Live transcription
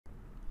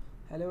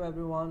Hello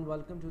everyone,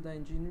 welcome to the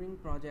Engineering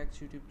Projects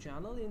YouTube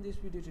channel. In this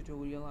video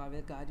tutorial, I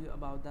will guide you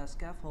about the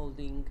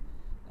scaffolding.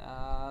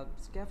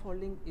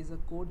 Scaffolding is a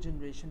code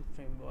generation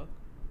framework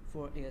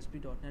for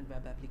ASP.NET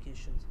web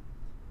applications.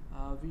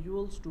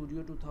 Visual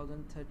Studio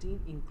 2013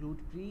 include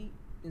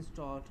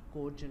pre-installed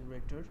code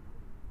generator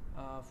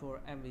for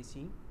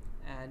MVC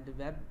and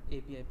web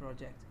API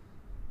projects.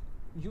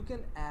 You can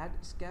add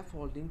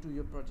scaffolding to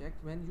your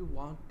project when you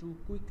want to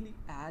quickly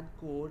add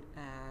code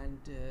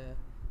and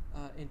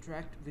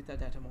interact with the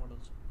data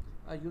models.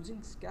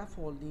 Using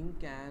scaffolding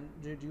can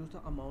reduce the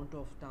amount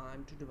of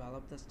time to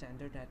develop the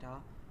standard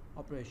data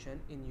operation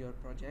in your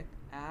project.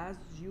 As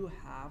you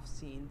have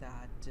seen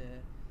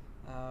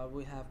that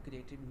we have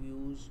created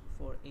views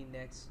for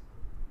index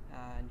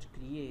and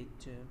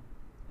create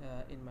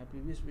in my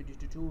previous video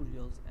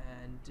tutorials,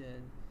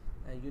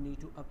 and you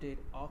need to update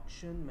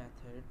auction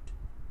method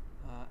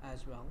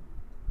as well.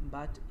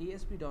 But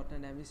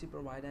ASP.NET MVC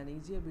provide an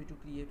easier way to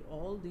create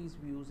all these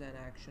views and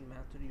action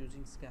method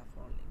using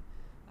scaffolding.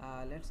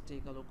 Let's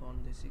take a look on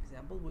this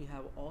example. We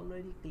have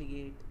already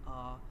created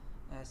a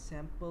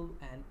sample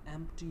and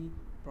empty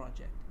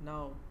project.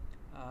 Now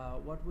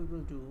what we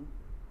will do,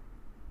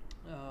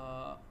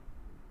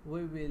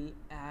 we will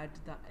add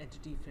the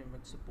entity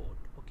framework support.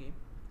 Okay,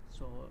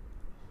 so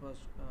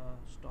first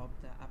stop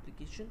the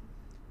application,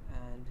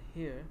 and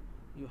here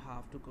you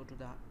have to go to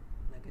the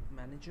Nugget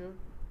manager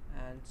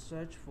and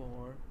search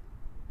for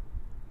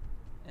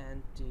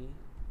entity.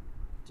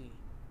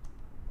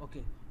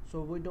 Okay, so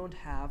we don't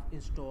have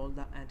installed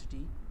the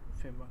entity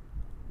framework.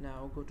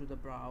 Now go to the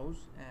browse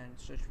and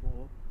search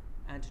for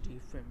entity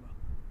framework,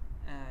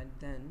 and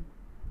then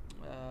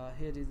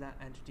here is the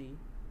entity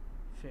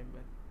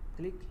framework.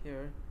 Click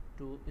here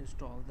to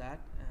install that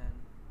and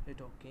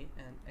hit OK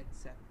and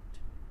accept.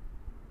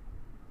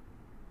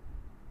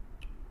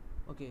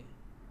 Okay,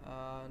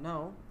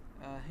 now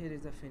here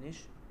is the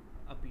finish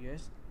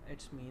appears.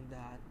 It means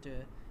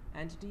that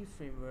entity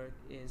framework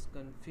is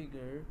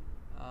configured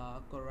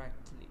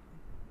correctly.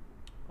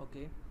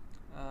 Okay,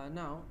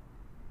 now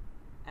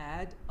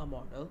add a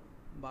model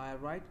by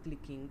right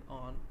clicking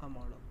on a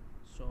model.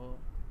 So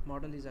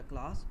model is a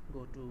class.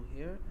 Go to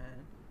here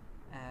and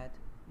add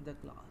the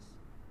class.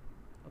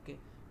 Okay,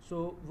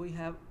 so we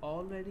have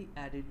already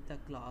added the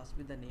class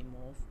with the name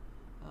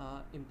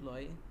of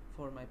employee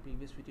for my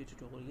previous video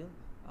tutorial.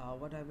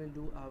 What I will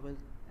do, I will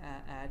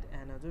add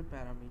another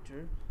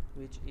parameter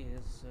which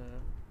is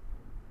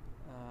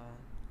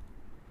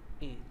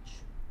age.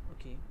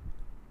 Okay,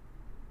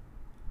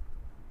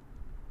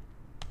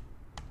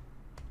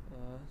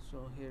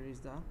 so here is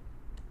the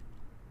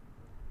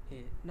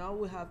age. Now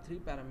we have three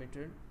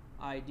parameters: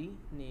 ID,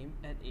 name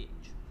and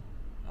age.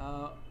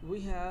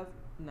 We have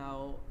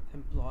now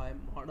employee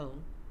model.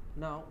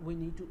 Now we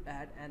need to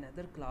add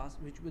another class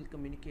which will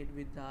communicate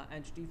with the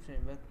entity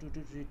framework to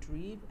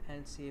retrieve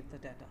and save the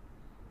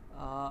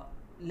data.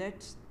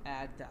 Let's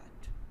add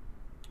that.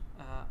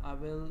 I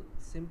will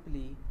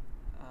simply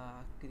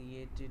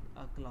created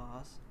a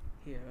class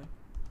here.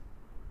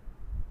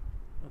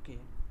 Okay,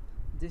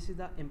 this is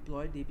the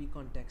employee DB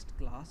context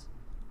class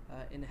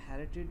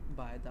inherited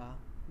by the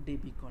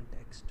DB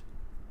context,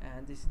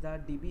 and this is the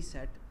DB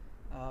set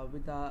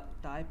with the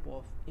type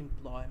of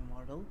employee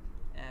model,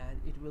 and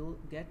it will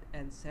get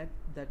and set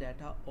the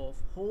data of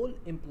whole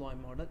employee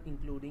model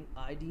including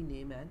ID,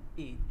 name and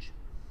age.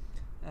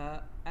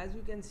 As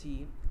you can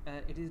see,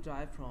 it is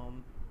derived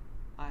from,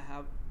 I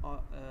have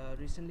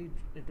recently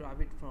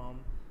derived it from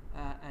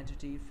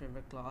entity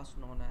framework class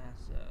known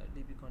as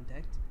DB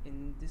context.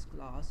 In this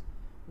class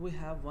we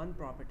have one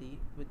property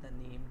with the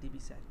name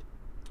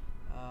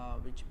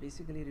DBSet, which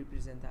basically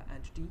represent the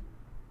entity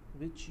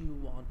which you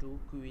want to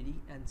query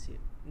and save.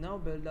 Now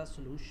build a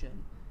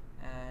solution,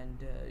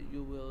 and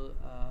you will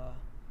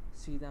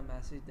see the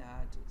message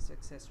that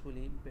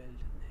successfully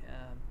built.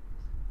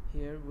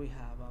 Here we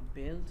have a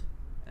build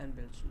and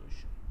build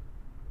solution.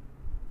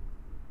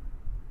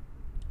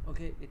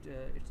 Okay,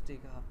 it's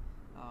take a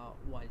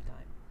while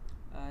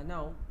time.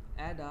 Now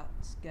add a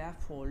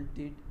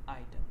scaffolded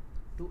item.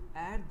 To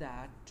add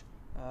that,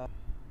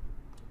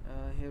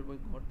 here we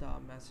got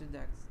the message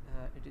that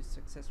it is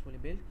successfully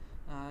built,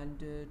 and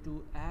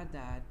to add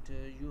that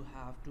you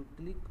have to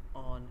click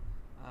on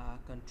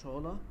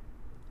controller,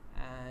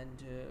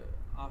 and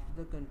after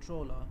the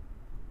controller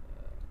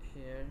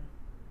here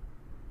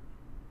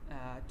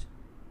add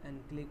and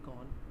click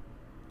on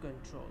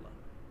controller.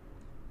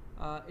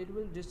 It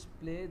will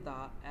display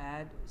the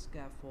add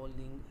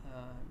scaffolding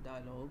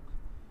dialog.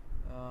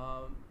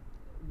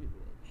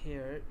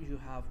 Here you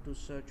have to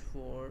search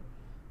for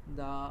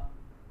the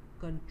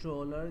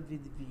controller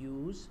with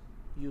views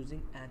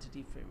using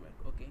entity framework.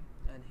 Okay,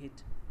 and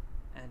hit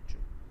enter.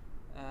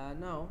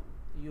 Now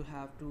you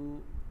have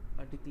to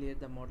declare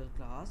the model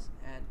class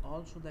and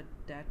also the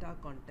data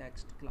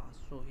context class.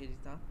 So here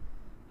is the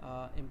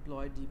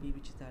employee DB,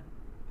 which is the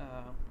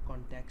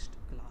context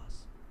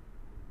class.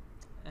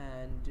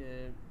 And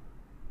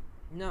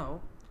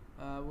now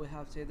we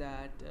have said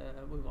that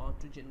we want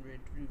to generate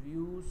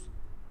reviews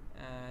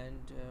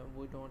and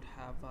we don't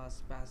have a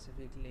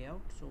specific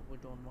layout, so we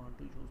don't want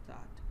to use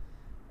that.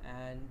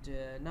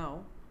 And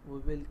now we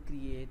will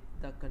create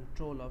the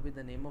controller with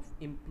the name of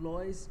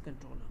employees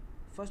controller.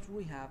 First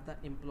we have the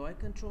employee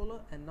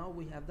controller, and now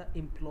we have the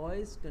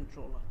employees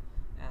controller,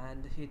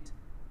 and hit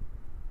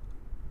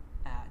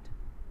add.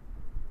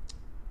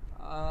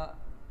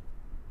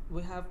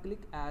 We have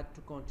click add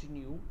to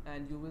continue,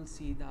 and you will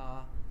see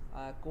the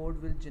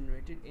code will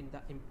generated in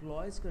the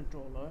employees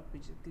controller,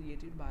 which is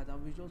created by the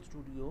Visual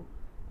Studio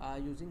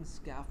using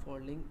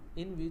scaffolding,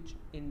 in which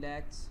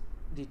index,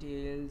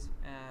 details,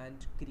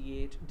 and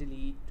create,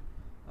 delete,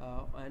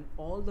 and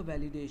all the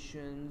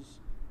validations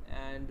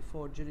and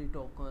forgery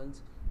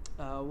tokens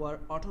were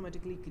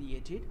automatically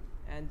created.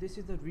 And this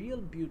is the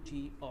real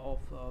beauty of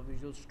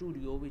Visual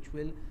Studio, which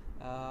will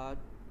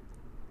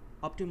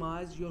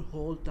optimize your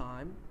whole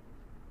time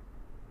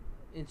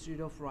instead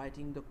of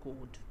writing the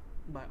code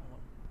by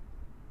own.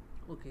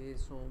 Okay,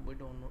 so we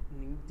don't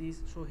need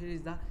this. So here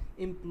is the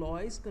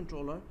employees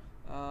controller,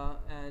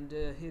 and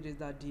here is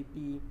the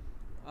db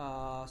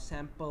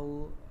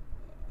sample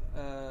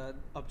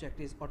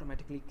object is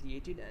automatically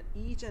created,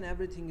 and each and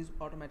everything is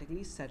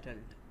automatically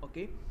settled.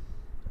 Okay,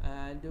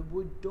 and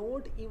we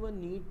don't even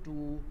need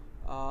to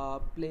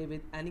play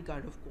with any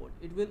kind of code.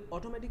 It will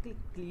automatically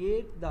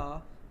create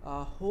the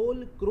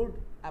whole CRUD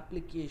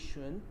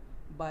application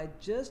by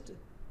just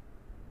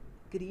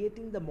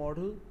creating the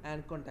model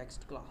and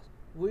context class.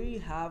 We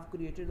have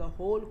created the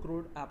whole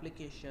CRUD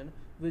application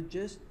with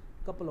just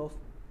couple of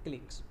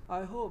clicks.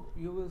 I hope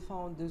you will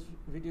find this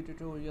video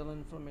tutorial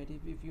informative.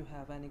 If you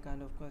have any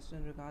kind of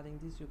question regarding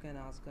this, you can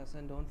ask us,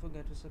 and don't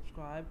forget to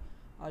subscribe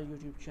our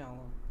YouTube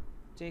channel.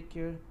 Take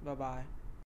care. Bye bye.